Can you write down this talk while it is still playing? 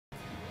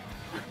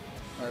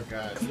Oh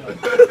god. The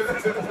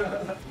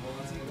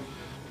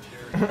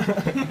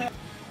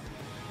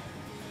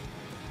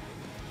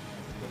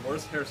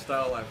worst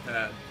hairstyle I've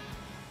had.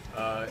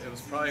 It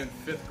was probably in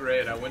 5th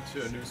grade. I went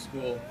to a new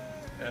school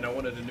and I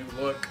wanted a new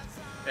look,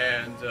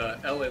 and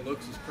LA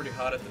Looks was pretty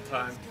hot at the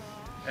time,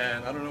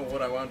 and I don't know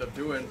what I wound up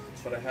doing,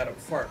 but I had a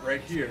part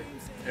right here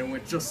and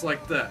went just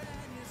like that,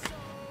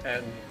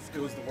 and it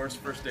was the worst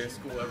first day of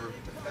school ever.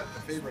 My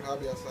favorite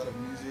hobby outside of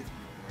music,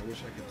 I wish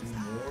I could do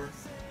more,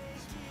 is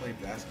play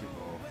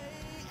basketball.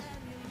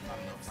 Not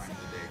enough time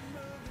today.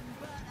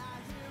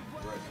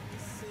 Right.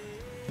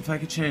 If I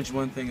could change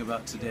one thing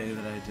about today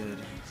that I did,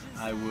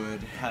 I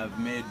would have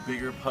made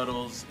bigger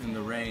puddles in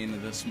the rain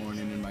this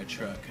morning in my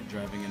truck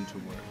driving into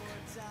work.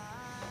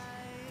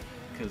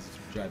 Because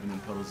driving in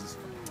puddles is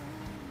fun.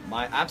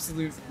 My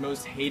absolute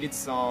most hated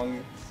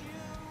song,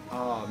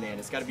 oh man,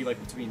 it's gotta be like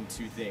between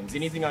two things.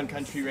 Anything on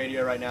country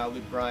radio right now,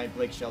 Luke Bryan,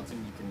 Blake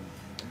Shelton, you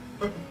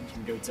can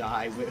go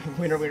die.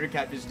 Winter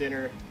Catfish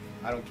Dinner,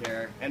 I don't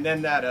care. And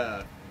then that,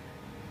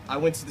 I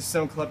went to the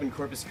Stone Club in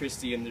Corpus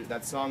Christi, and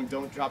that song,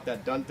 Don't Drop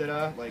That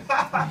Dun-Da-Da, like,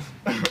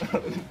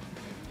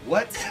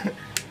 what?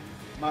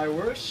 My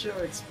worst show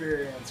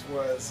experience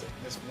was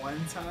this one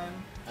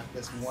time at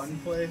this one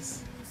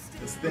place.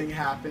 This thing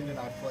happened and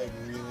I played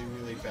really,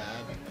 really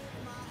bad.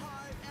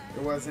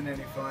 It wasn't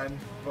any fun,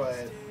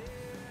 but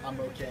I'm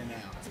okay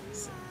now.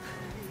 So.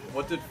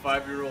 What did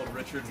 5-year-old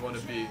Richard want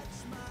to be?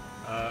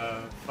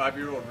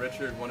 5-year-old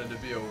Richard wanted to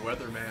be a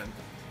weatherman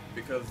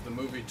because the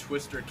movie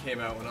Twister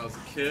came out when I was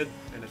a kid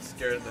and it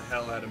scared the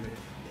hell out of me.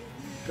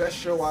 Best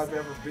show I've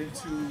ever been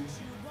to,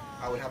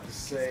 I would have to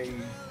say,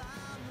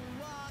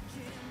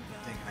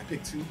 dang, I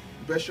picked two.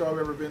 The best show I've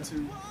ever been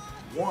to,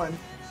 one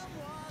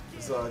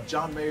is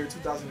John Mayer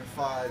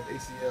 2005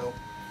 ACL,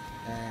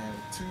 and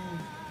two,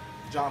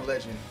 John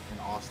Legend in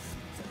Austin.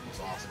 It was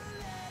awesome.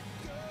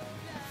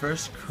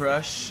 First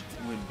crush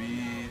would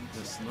be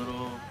this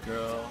little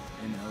girl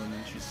in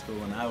elementary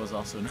school, and I was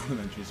also in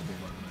elementary school,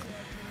 by the way.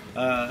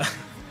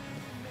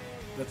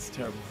 That's a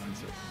terrible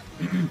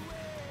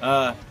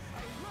answer.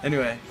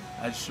 Anyway,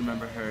 I just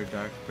remember her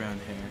dark brown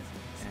hair,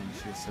 and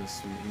she was so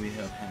sweet, and we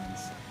held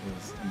hands. It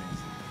was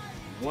amazing.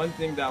 One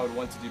thing that I would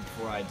want to do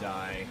before I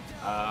die,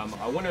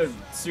 I want to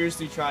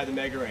seriously try the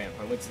Mega Ramp.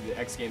 I went to the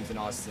X Games in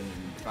Austin,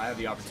 and if I had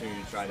the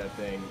opportunity to try that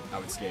thing, I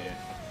would skate it.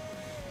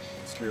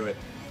 Screw it.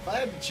 If I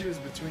had to choose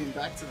between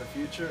Back to the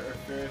Future or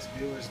Ferris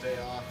Bueller's Day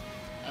Off,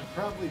 I'd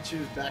probably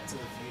choose Back to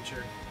the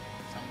Future.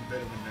 I'm a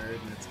bit of a nerd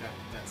and it's got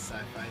that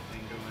sci-fi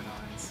thing going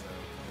on, so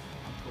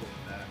I'm cool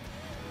with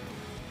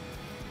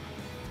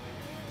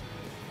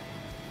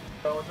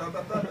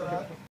that.